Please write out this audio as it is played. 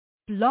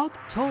Blog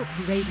Talk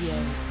Radio.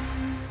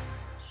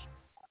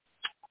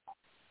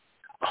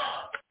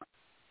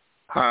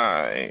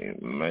 Hi,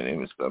 my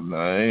name is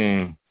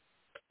Dubnine.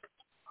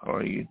 How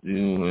are you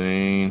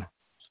doing?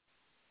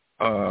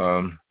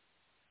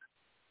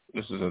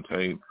 This is a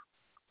tape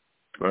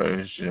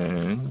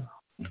version.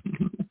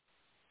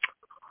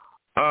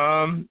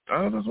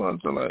 I just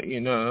wanted to let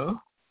you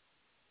know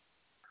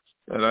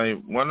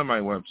that one of my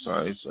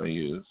websites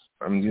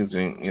I'm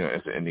using,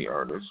 as an indie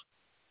artist.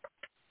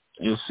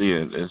 You'll see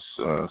it's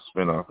a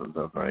spin-off of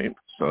Dub Night,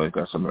 so it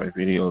got some of my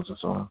videos and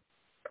so on.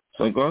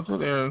 So go to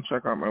there and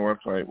check out my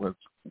website with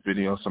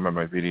videos, some of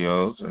my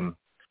videos, and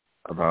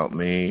about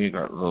me.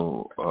 Got a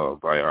little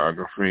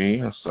biography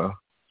and stuff.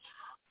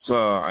 So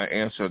I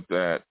answered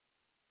that,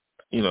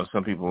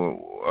 some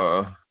people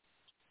were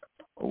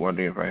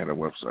wondering if I had a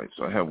website.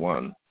 So I have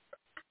one.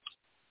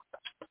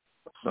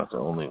 It's not the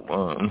only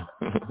one.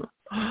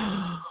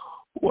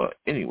 Well,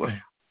 anyway.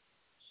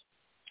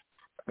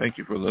 Thank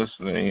you for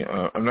listening.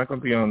 I'm not going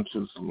to be on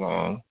too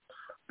long.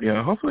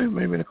 Yeah, hopefully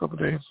maybe in a couple of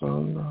days.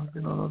 So,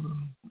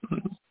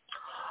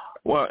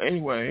 Well,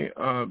 anyway,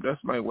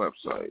 that's my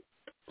website.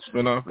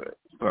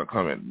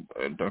 Spinoff.com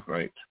at Dub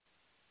Night.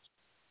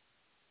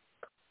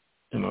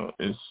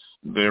 It's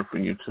there for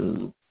you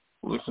to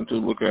listen to,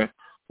 look at.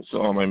 It's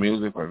all my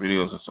music, my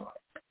videos, and so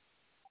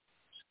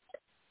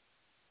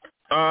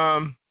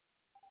on.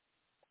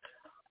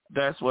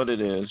 That's what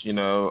it is.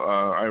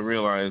 I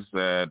realized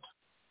that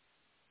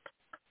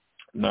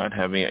not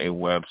having a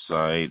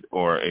website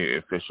or a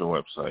official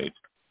website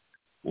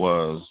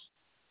was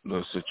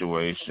the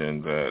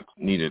situation that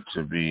needed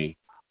to be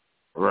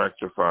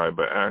rectified,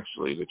 but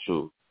actually the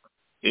truth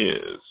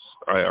is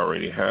I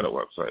already had a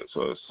website.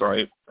 So it's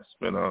site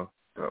Spinoff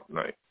Dub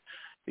Night.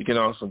 You can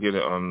also get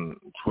it on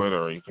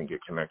Twitter, or you can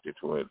get connected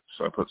to it.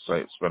 So I put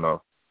site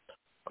Spinoff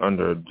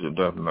under the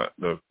Dub Night,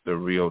 the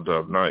real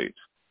Dub Night.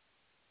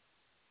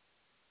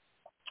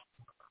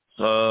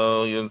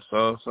 So you'll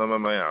saw some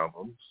of my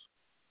albums.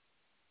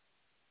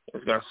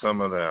 It's got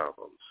some of the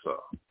albums,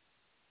 so.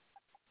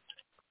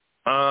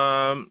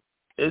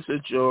 It's a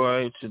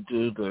joy to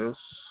do this.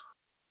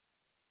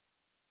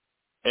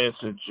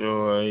 It's a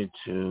joy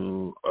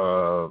to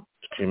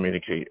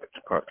communicate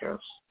to podcasts.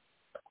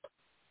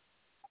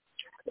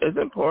 It's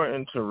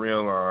important to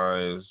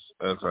realize,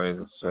 as I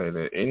say,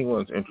 that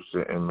anyone's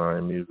interested in my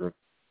music,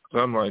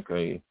 because I'm like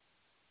a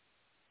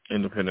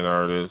independent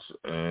artist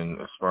and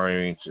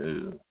aspiring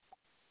to,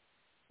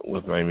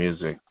 with my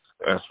music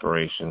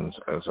aspirations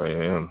as I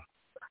am,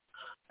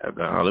 have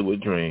the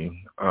Hollywood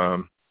dream.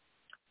 So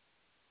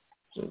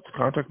to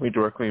contact me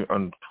directly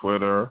on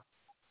Twitter,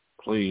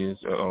 please,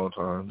 at all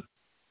times.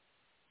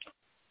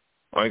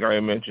 Like I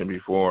mentioned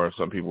before,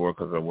 some people work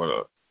because I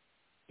want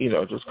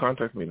to, just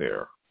contact me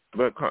there.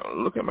 But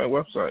look at my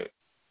website.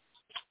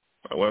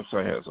 My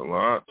website has a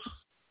lot,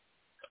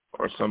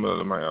 or some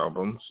of my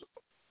albums.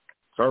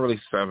 It's already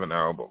 7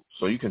 albums,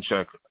 so you can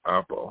check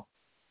Apple.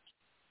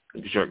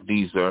 You can check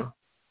Deezer,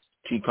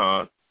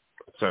 T-Con,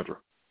 etc.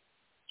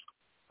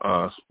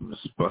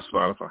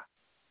 Spotify.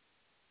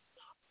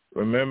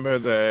 Remember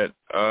that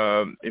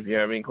if you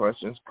have any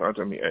questions,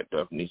 contact me at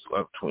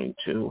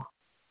DubNiceLove22.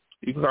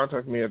 You can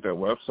contact me at that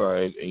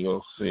website, and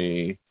you'll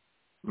see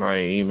my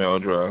email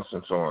address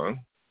and so on.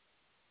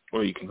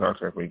 Or you can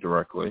contact me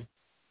directly,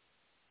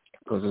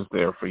 because it's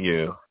there for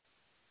you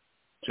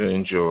to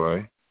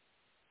enjoy.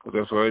 Because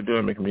that's what I do.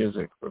 I make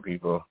music for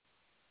people.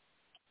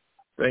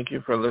 Thank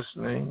you for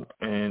listening,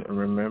 and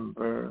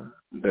remember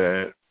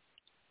that,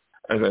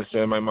 as I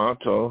said, my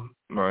motto,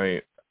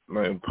 my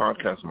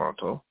podcast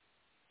motto,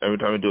 every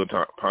time I do a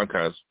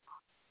podcast,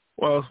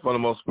 well, for the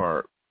most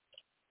part,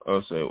 I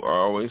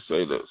always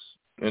say this,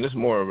 and it's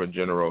more of a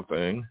general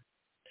thing.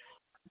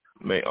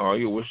 May all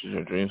your wishes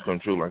and dreams come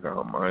true like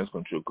our minds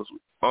come true, because we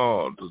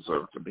all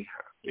deserve to be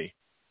happy.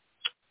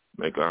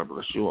 May God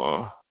bless you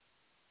all.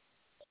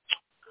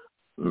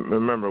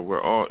 Remember,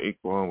 we're all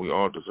equal, and we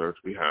all deserve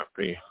to be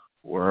happy.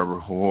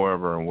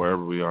 Whoever and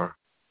wherever we are.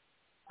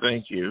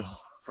 Thank you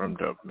from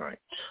Dub Night.